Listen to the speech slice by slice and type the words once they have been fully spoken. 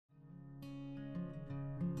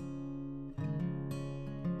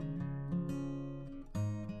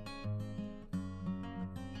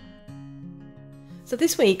So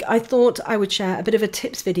this week I thought I would share a bit of a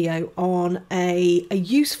tips video on a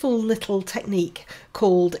useful little technique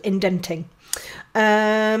called indenting.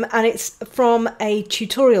 And it's from a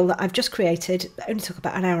tutorial that I've just created. It only took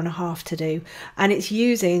about an hour and a half to do, and it's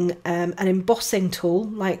using an embossing tool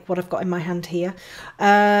like what I've got in my hand here,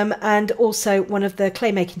 and also one of the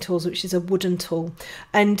clay making tools, which is a wooden tool.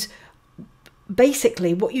 And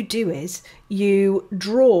basically what you do is you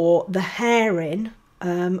draw the hair in,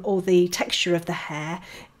 or the texture of the hair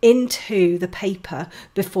into the paper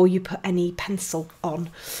before you put any pencil on,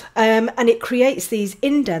 and it creates these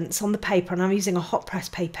indents on the paper, and I'm using a hot press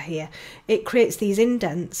paper here. It creates these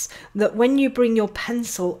indents that when you bring your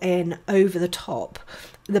pencil in over the top,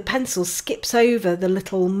 the pencil skips over the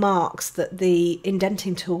little marks that the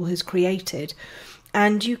indenting tool has created,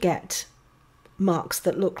 and you get marks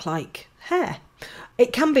that look like hair.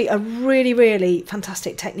 It can be a really, really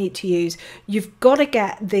fantastic technique to use. You've got to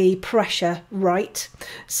get the pressure right.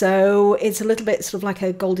 So it's a little bit sort of like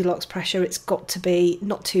a Goldilocks pressure. It's got to be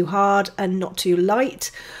not too hard and not too light.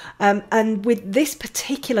 And with this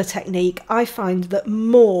particular technique, I find that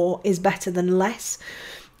more is better than less.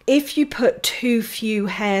 If you put too few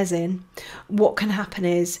hairs in, what can happen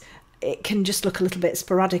is it can just look a little bit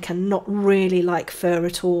sporadic and not really like fur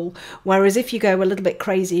at all. Whereas if you go a little bit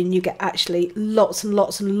crazy and you get actually lots and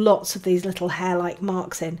lots and lots of these little hair-like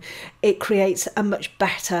marks in, it creates a much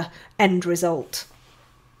better end result.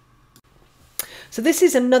 So this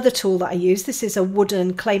is another tool that I use. This is a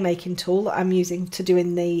wooden clay making tool that I'm using to do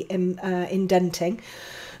in the indenting.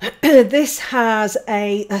 This has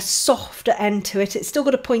a softer end to it. It's still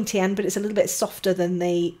got a pointy end, but it's a little bit softer than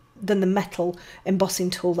the metal embossing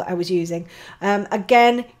tool that I was using.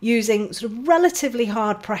 Again, using sort of relatively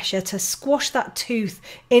hard pressure to squash that tooth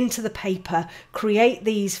into the paper, create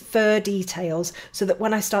these fur details so that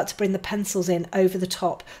when I start to bring the pencils in over the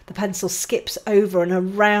top, the pencil skips over and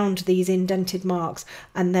around these indented marks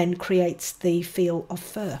and then creates the feel of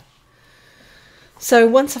fur. So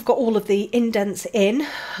once I've got all of the indents in,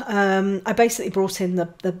 I basically brought in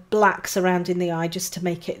the black surrounding the eye just to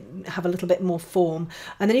make it have a little bit more form.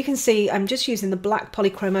 And then you can see I'm just using the black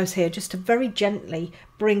polychromos here just to very gently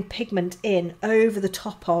bring pigment in over the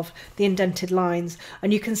top of the indented lines.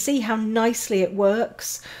 And you can see how nicely it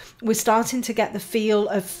works. We're starting to get the feel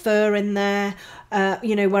of fur in there.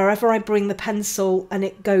 You know, wherever I bring the pencil and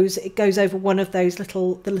it goes over one of those the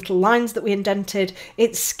little lines that we indented,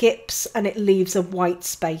 it skips and it leaves a white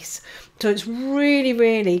space. So it's really,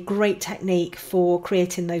 really great technique for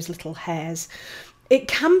creating those little hairs. It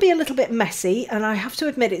can be a little bit messy, and I have to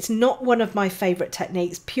admit it's not one of my favourite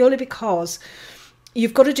techniques, purely because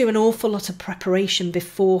you've got to do an awful lot of preparation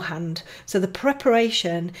beforehand. So the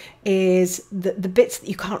preparation is the bits that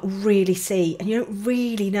you can't really see, and you don't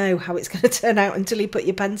really know how it's going to turn out until you put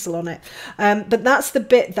your pencil on it. But that's the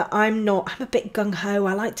bit that I'm a bit gung-ho.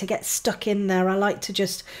 I like to get stuck in there. I like to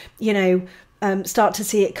just, you know, start to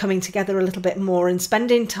see it coming together a little bit more, and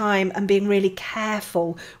spending time and being really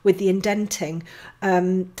careful with the indenting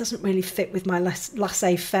doesn't really fit with my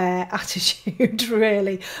laissez-faire attitude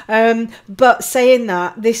really. But saying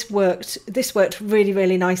that, this worked really,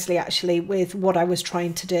 really nicely actually with what I was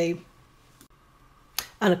trying to do.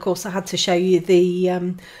 And of course I had to show you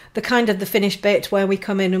the kind of the finished bit where we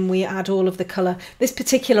come in and we add all of the colour. This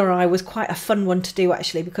particular eye was quite a fun one to do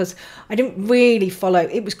actually, because I didn't really follow,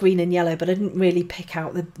 it was green and yellow, but I didn't really pick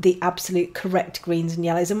out the absolute correct greens and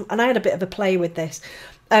yellows, and I had a bit of a play with this.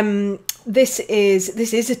 This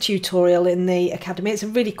is a tutorial in the academy. It's a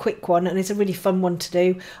really quick one and it's a really fun one to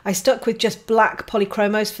do. I stuck with just black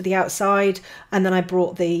polychromos for the outside, and then I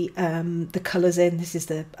brought the colours in.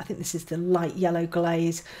 I think this is the light yellow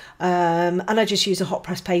glaze, and I just use a hot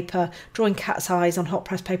press paper. Drawing cat's eyes on hot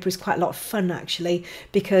press paper is quite a lot of fun actually,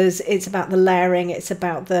 because it's about the layering, it's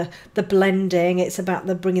about the blending, it's about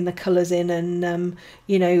the bringing the colours in and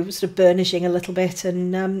you know, sort of burnishing a little bit,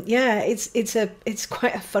 and yeah, it's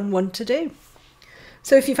quite a fun one to do.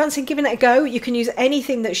 So if you fancy giving it a go, you can use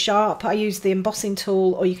anything that's sharp. I use the embossing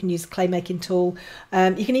tool, or you can use the clay making tool.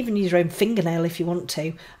 You can even use your own fingernail if you want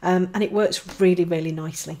to, and it works really, really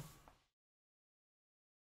nicely.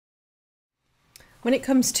 When it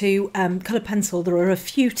comes to coloured pencil, there are a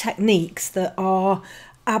few techniques that are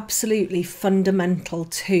absolutely fundamental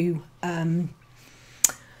to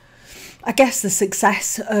I guess the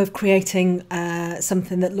success of creating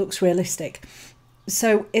something that looks realistic.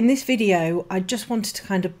 So in this video, I just wanted to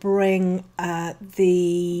kind of bring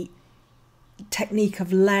the technique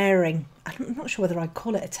of layering. I'm not sure whether I'd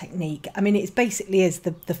call it a technique. I mean, it basically is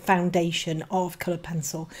the foundation of coloured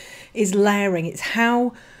pencil, is layering. It's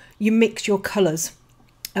how you mix your colours.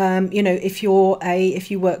 You know, if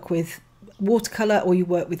you work with watercolour or you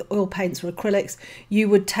work with oil paints or acrylics, you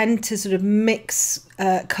would tend to sort of mix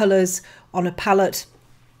colours on a palette,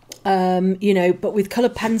 you know, but with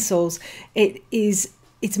coloured pencils,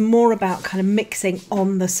 it's more about kind of mixing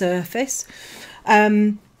on the surface.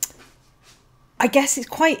 I guess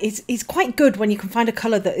it's quite good when you can find a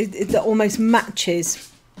colour that almost matches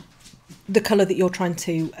the colour that you're trying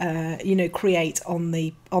to you know, create on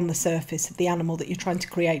the surface of the animal that you're trying to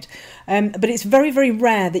create. But it's very, very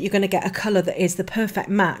rare that you're going to get a colour that is the perfect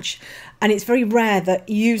match, and it's very rare that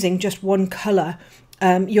using just one colour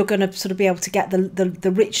you're going to sort of be able to get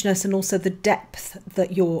the richness and also the depth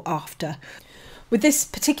that you're after. With this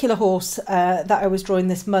particular horse that I was drawing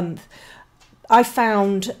this month, I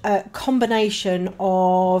found a combination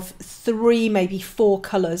of 3, maybe 4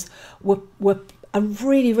 colours were a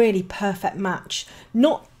really, really perfect match.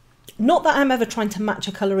 Not that I'm ever trying to match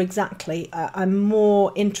a colour exactly, I'm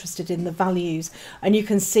more interested in the values, and you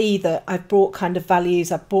can see that I've brought kind of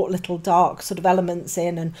values, I've brought little dark sort of elements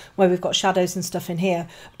in, and where we've got shadows and stuff in here.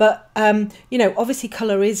 But you know, obviously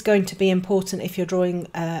colour is going to be important if you're drawing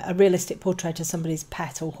a realistic portrait of somebody's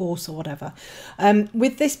pet or horse or whatever.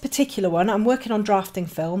 With this particular one, I'm working on drafting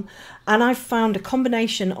film, and I've found a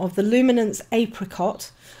combination of the Luminance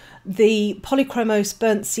Apricot, the Polychromos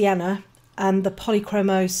Burnt Sienna, and the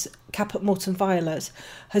Polychromos Caput Mortem Violet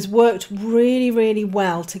has worked really, really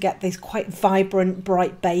well to get this quite vibrant,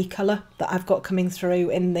 bright bay colour that I've got coming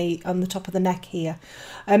through on the top of the neck here.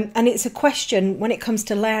 And it's a question, when it comes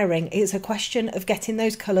to layering, it's a question of getting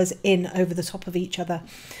those colours in over the top of each other.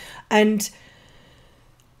 And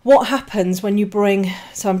what happens when you bring,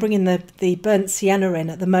 so I'm bringing the Burnt Sienna in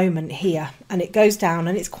at the moment here, and it goes down,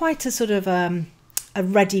 and it's quite a sort of a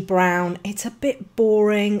reddy brown. It's a bit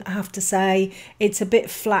boring, I have to say. It's a bit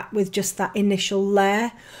flat with just that initial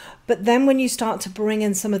layer. But then when you start to bring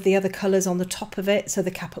in some of the other colours on the top of it, so the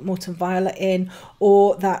Caput Mortem Violet in,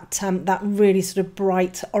 or that really sort of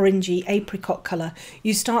bright orangey apricot colour,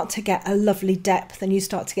 you start to get a lovely depth, and you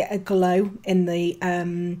start to get a glow in the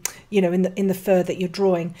you know, in the fur that you're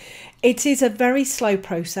drawing. It is a very slow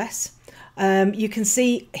process. You can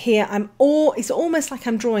see here it's almost like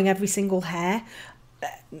I'm drawing every single hair.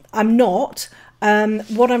 I'm not.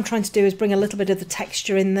 What I'm trying to do is bring a little bit of the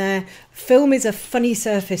texture in there. Film is a funny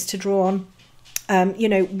surface to draw on. You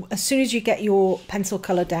know, as soon as you get your pencil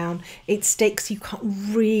colour down, it sticks. You can't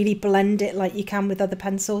really blend it like you can with other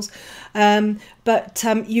pencils. But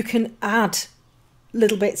you can add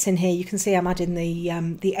little bits in here. You can see I'm adding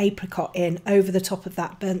the apricot in over the top of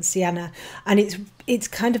that burnt sienna, and it's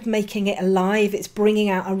kind of making it alive. It's bringing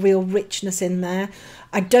out a real richness in there.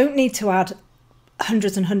 I don't need to add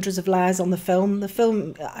hundreds and hundreds of layers on the film. The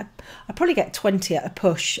film, I probably get 20 at a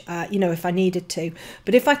push, you know, if I needed to.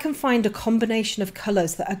 But if I can find a combination of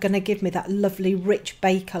colours that are going to give me that lovely rich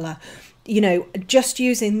bay colour, you know, just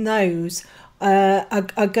using those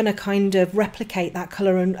are going to kind of replicate that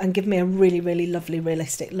colour and give me a really, really lovely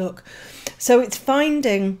realistic look. So it's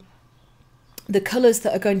finding the colours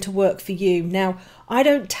that are going to work for you. Now, I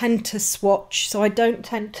don't tend to swatch, so I don't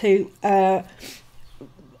tend to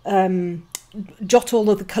jot all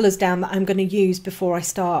of the colours down that I'm going to use before I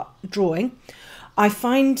start drawing. I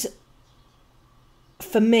find,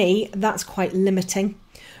 for me, that's quite limiting.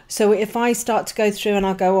 So if I start to go through and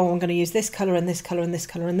I'll go, oh, I'm going to use this colour and this colour and this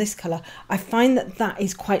colour and this colour, I find that that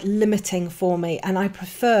is quite limiting for me, and I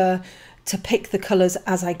prefer to pick the colours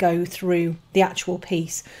as I go through the actual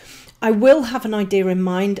piece. I will have an idea in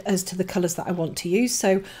mind as to the colours that I want to use,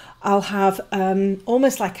 so I'll have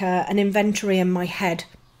almost like an inventory in my head.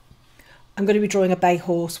 I'm going to be drawing a bay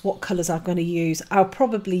horse, what colours I'm going to use. I'll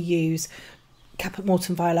probably use Caput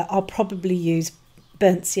Mortem Violet, I'll probably use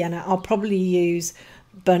Burnt Sienna, I'll probably use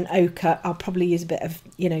Burnt Ochre, I'll probably use a bit of,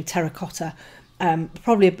 you know, terracotta,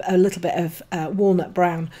 probably a little bit of walnut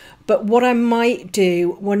brown. But what I might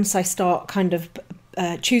do once I start kind of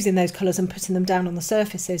choosing those colours and putting them down on the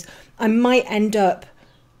surfaces, I might end up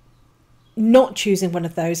not choosing one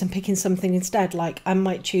of those and picking something instead. Like I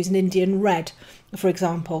might choose an Indian red, for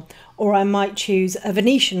example, or I might choose a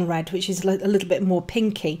Venetian red, which is a little bit more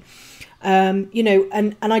pinky. You know,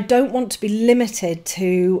 and I don't want to be limited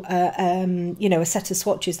to you know, a set of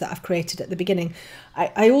swatches that I've created at the beginning.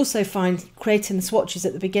 I also find creating the swatches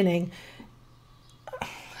at the beginning,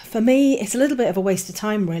 for me, it's a little bit of a waste of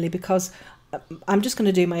time, really, because I'm just going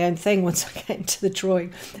to do my own thing once I get into the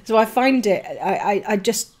drawing. So I find it, I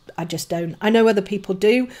just don't. I know other people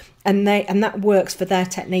do, and that works for their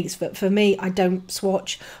techniques, but for me, I don't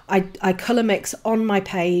swatch. I colour mix on my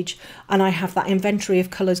page, and I have that inventory of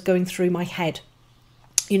colours going through my head.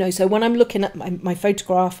 You know, so when I'm looking at my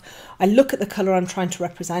photograph, I look at the colour I'm trying to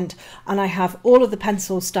represent, and I have all of the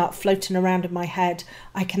pencils start floating around in my head.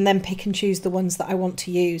 I can then pick and choose the ones that I want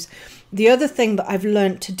to use. The other thing that I've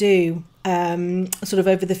learnt to do sort of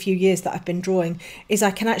over the few years that I've been drawing is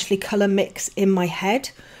I can actually colour mix in my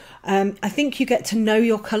head. I think you get to know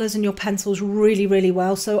your colours and your pencils really, really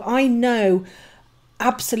well. So I know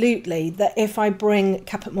absolutely that if I bring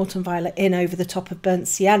Caput Mortem Violet in over the top of Burnt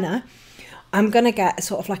Sienna, I'm going to get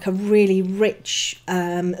sort of like a really rich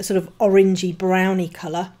sort of orangey browny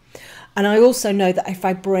colour. And I also know that if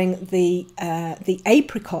I bring the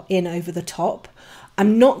apricot in over the top,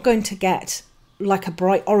 I'm not going to get like a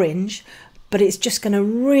bright orange, but it's just going to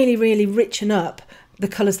really, really richen up the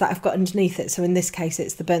colours that I've got underneath it. So in this case,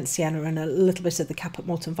 it's the Burnt Sienna and a little bit of the Caput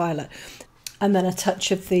Mortem Violet. And then a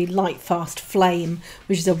touch of the Light Fast Flame,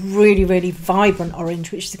 which is a really, really vibrant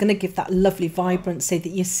orange, which is going to give that lovely vibrancy that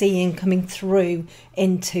you're seeing coming through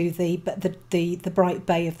into the bright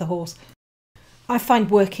bay of the horse. I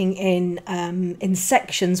find working in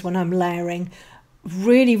sections when I'm layering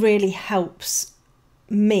really, really helps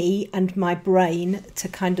me and my brain to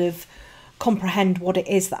kind of comprehend what it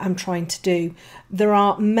is that I'm trying to do. There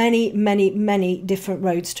are many, many, many different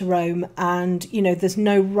roads to Rome, and you know, there's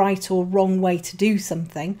no right or wrong way to do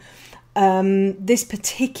something. This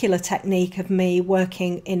particular technique of me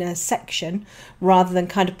working in a section rather than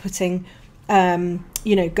kind of putting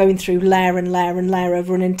you know, going through layer and layer and layer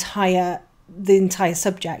over the entire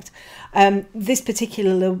subject, this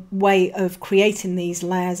particular way of creating these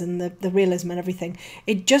layers and the realism and everything,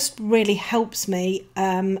 it just really helps me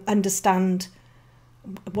understand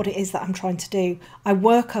what it is that I'm trying to do. I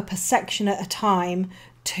work up a section at a time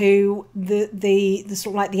to the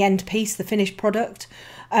sort of like the end piece, the finished product.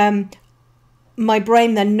 My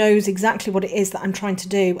brain then knows exactly what it is that I'm trying to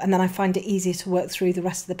do, and then I find it easier to work through the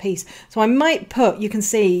rest of the piece. So I might put, you can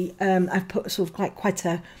see I've put sort of like quite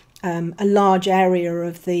a large area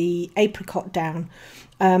of the apricot down,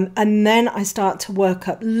 and then I start to work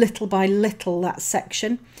up little by little that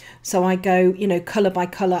section. So I go, you know, colour by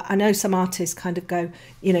colour. I know some artists kind of go,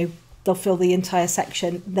 you know, they'll fill the entire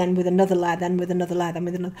section, then with another layer, then with another layer, then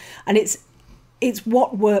with another, and it's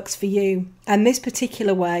what works for you. And this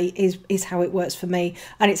particular way is how it works for me,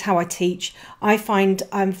 and it's how I teach. I find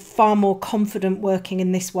I'm far more confident working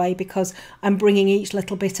in this way because I'm bringing each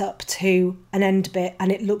little bit up to an end bit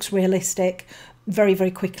and it looks realistic very, very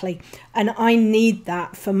quickly. And I need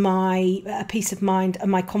that for my peace of mind and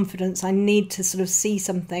my confidence. I need to sort of see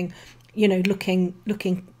something, you know,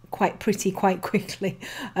 looking quite pretty quite quickly.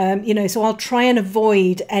 You know, so I'll try and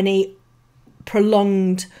avoid any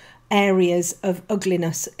prolonged areas of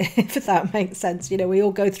ugliness, if that makes sense. You know, we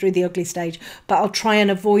all go through the ugly stage, but I'll try and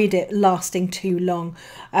avoid it lasting too long,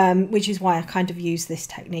 which is why I kind of use this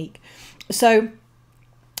technique. So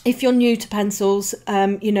if you're new to pencils,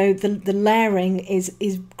 you know, the layering is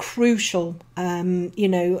crucial, you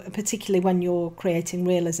know, particularly when you're creating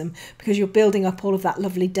realism, because you're building up all of that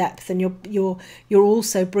lovely depth, and you're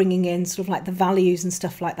also bringing in sort of like the values and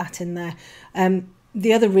stuff like that in there.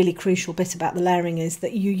 The other really crucial bit about the layering is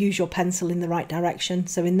that you use your pencil in the right direction.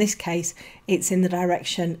 So in this case, it's in the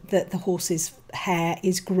direction that the horse's hair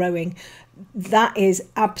is growing. That is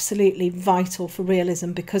absolutely vital for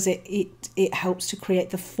realism, because it helps to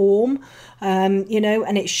create the form, you know,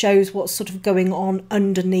 and it shows what's sort of going on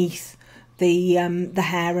underneath the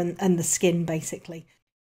hair and the skin, basically.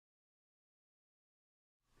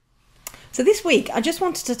 So this week, I just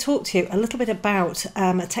wanted to talk to you a little bit about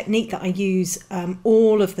a technique that I use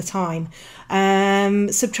all of the time,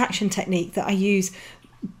 subtraction technique that I use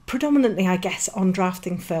predominantly, I guess, on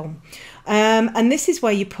drafting film. And this is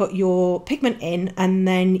where you put your pigment in, and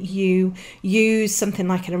then you use something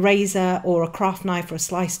like an eraser or a craft knife or a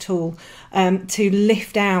slice tool to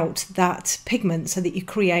lift out that pigment so that you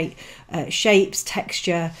create shapes,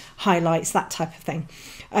 texture, highlights, that type of thing.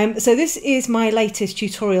 So this is my latest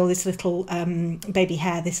tutorial, this little baby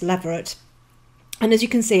hare, this leveret. And as you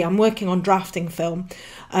can see, I'm working on drafting film.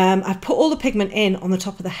 I've put all the pigment in on the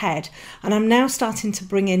top of the head, and I'm now starting to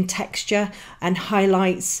bring in texture and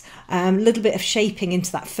highlights, a little bit of shaping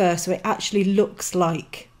into that fur, so it actually looks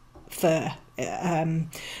like fur,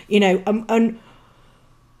 you know. And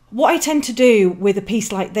what I tend to do with a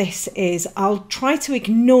piece like this is I'll try to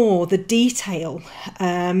ignore the detail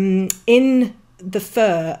in the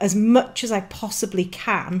fur as much as I possibly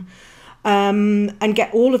can, and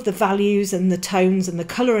get all of the values and the tones and the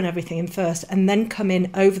colour and everything in first, and then come in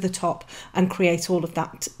over the top and create all of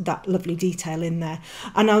that lovely detail in there.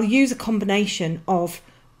 And I'll use a combination of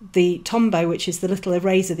the Tombow, which is the little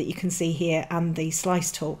eraser that you can see here, and the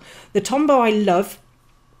slice tool. The Tombow I love.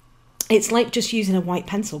 it's like just using a white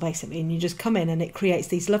pencil basically, and you just come in and it creates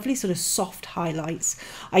these lovely sort of soft highlights.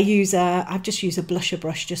 I've just used a blusher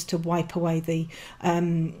brush just to wipe away the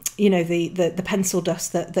you know, the pencil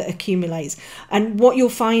dust that accumulates. And what you'll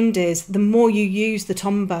find is the more you use the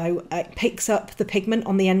Tombow, it picks up the pigment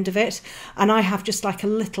on the end of it. And I have just like a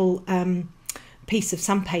little piece of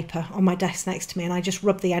sandpaper on my desk next to me, and I just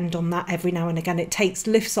rub the end on that every now and again. It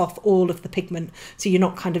lifts off all of the pigment, so you're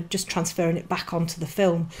not kind of just transferring it back onto the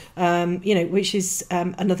film, you know, which is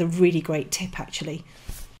another really great tip actually.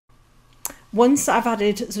 Once I've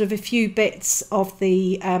added sort of a few bits of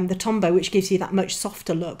the Tombow, which gives you that much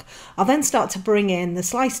softer look, I'll then start to bring in the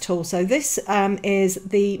slice tool. So this is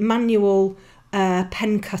the manual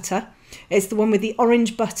pen cutter. It's the one with the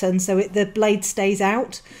orange button, so the blade stays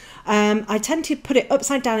out. I tend to put it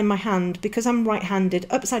upside down in my hand because I'm right-handed,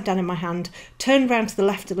 upside down in my hand, turn around to the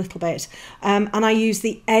left a little bit, and I use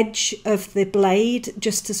the edge of the blade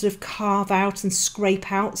just to sort of carve out and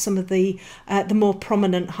scrape out some of the more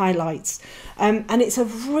prominent highlights. And it's a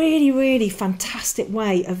really, really fantastic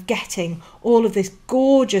way of getting all of this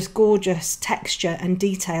gorgeous, gorgeous texture and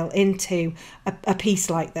detail into a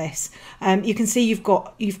piece like this. You can see you've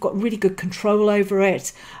got really good control over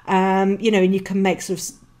it, you know, and you can make sort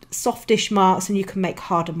of softish marks and you can make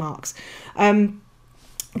harder marks.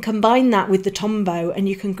 Combine that with the Tombow and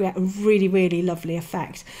you can get a really, really lovely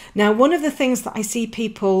effect. Now, one of the things that I see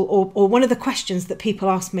people, or one of the questions that people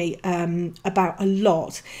ask me about a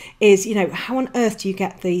lot is, you know, how on earth do you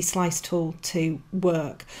get the slice tool to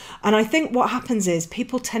work? And I think what happens is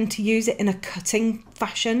people tend to use it in a cutting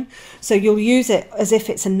fashion. So you'll use it as if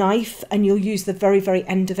it's a knife and you'll use the very, very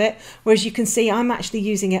end of it. Whereas you can see I'm actually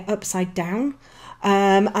using it upside down.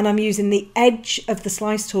 And I'm using the edge of the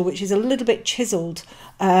slice tool, which is a little bit chiseled,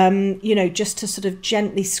 you know, just to sort of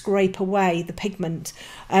gently scrape away the pigment.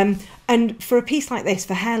 And for a piece like this,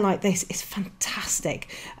 for hair like this, it's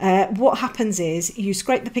fantastic. What happens is you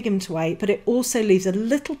scrape the pigment away, but it also leaves a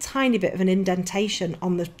little tiny bit of an indentation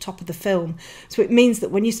on the top of the film. So it means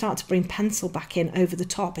that when you start to bring pencil back in over the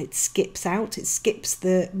top, it skips out. It skips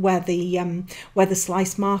where the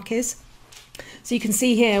slice mark is. So you can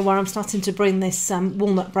see here where I'm starting to bring this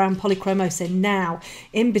walnut brown polychromos in now,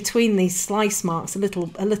 in between these slice marks a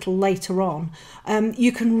little later on.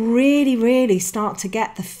 You can really, really start to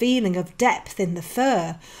get the feeling of depth in the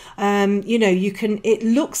fur. You know, it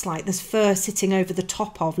looks like there's fur sitting over the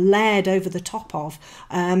top of, layered over the top of,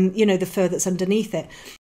 you know, the fur that's underneath it.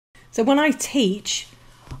 So when I teach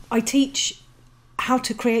how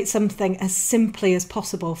to create something as simply as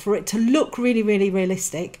possible for it to look really, really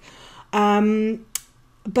realistic,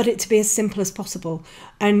 but it to be as simple as possible.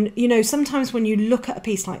 And you know, sometimes when you look at a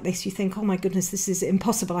piece like this, you think, oh my goodness, this is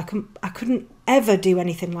impossible. I couldn't ever do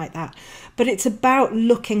anything like that. But it's about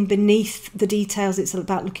looking beneath the details. It's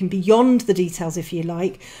about looking beyond the details, if you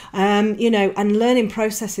like, you know, and learning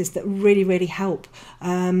processes that really, really help,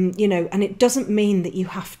 you know. And it doesn't mean that you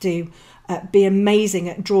have to be amazing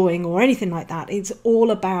at drawing or anything like that. It's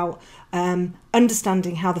all about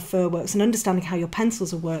understanding how the fur works and understanding how your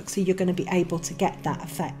pencils will work, so you're going to be able to get that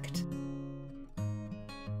effect.